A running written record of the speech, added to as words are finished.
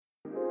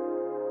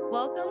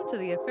Welcome to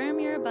the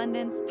Affirm Your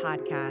Abundance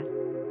podcast,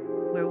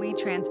 where we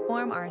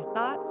transform our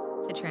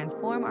thoughts to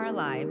transform our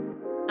lives.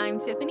 I'm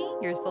Tiffany,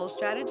 your soul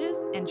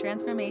strategist and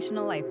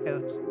transformational life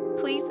coach.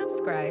 Please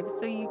subscribe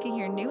so you can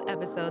hear new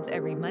episodes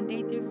every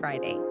Monday through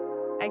Friday.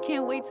 I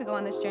can't wait to go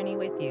on this journey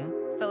with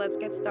you, so let's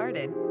get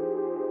started.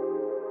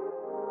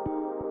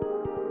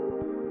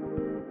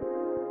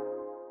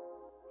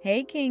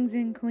 Hey, kings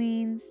and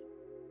queens.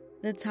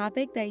 The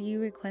topic that you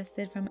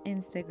requested from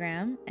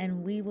Instagram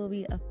and we will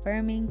be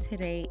affirming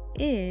today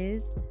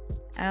is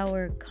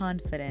our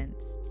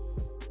confidence.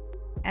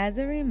 As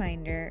a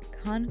reminder,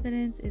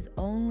 confidence is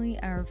only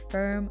our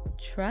firm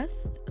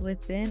trust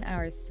within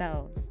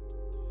ourselves.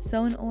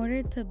 So in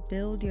order to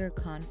build your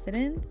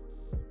confidence,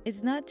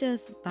 it's not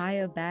just buy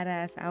a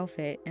badass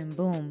outfit and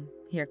boom,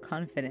 you're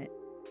confident.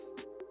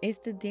 It's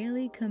the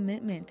daily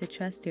commitment to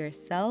trust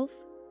yourself,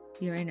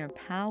 your inner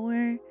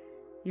power,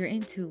 your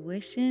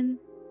intuition,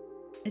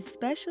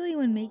 especially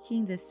when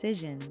making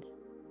decisions.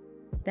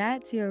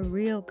 That's your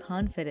real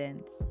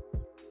confidence.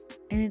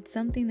 And it's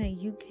something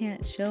that you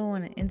can't show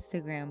on an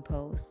Instagram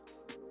post.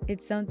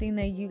 It's something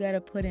that you gotta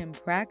put in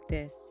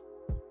practice.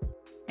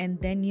 And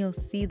then you'll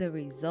see the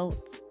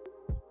results.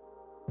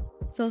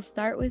 So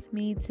start with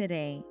me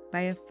today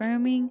by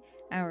affirming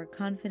our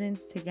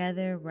confidence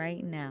together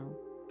right now.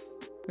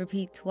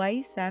 Repeat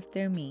twice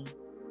after me.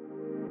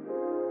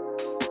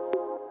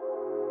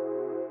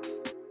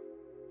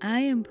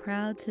 I am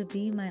proud to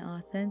be my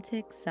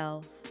authentic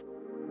self.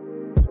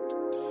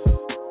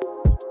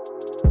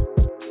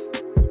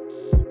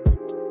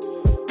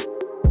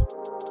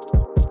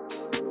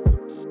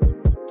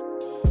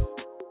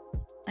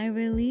 I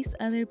release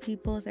other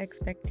people's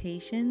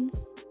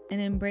expectations and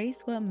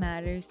embrace what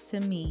matters to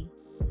me.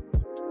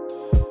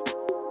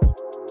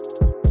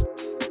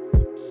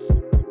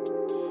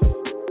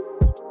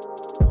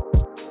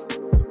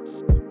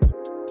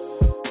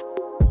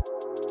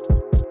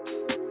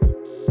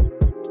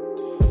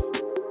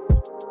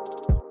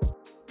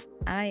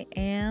 I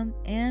am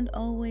and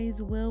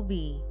always will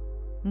be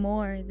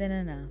more than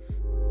enough.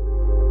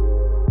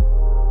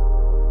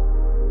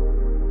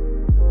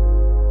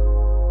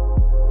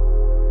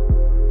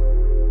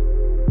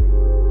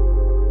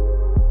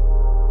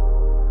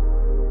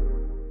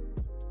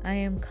 I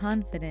am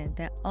confident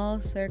that all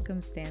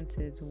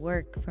circumstances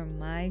work for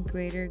my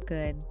greater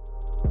good.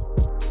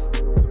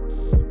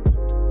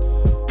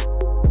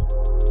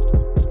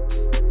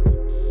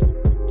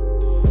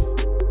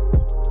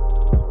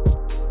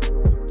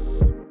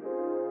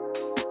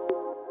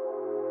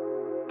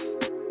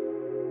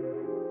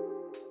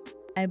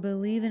 I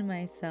believe in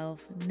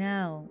myself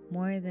now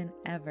more than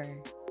ever.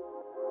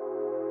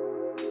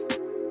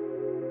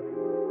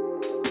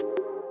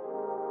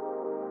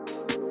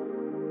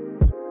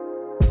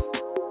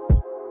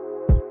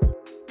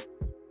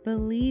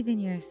 Believe in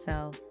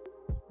yourself.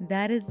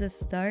 That is the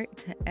start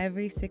to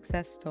every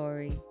success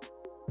story.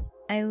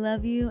 I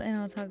love you and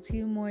I'll talk to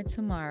you more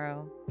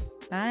tomorrow.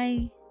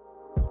 Bye.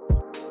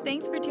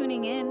 Thanks for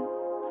tuning in.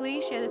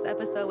 Please share this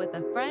episode with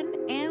a friend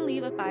and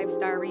leave a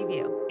 5-star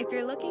review. If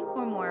you're looking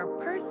for more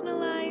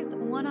personalized,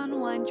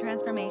 one-on-one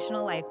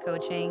transformational life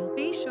coaching,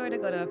 be sure to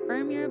go to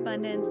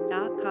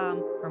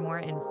affirmyourabundance.com for more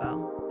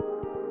info.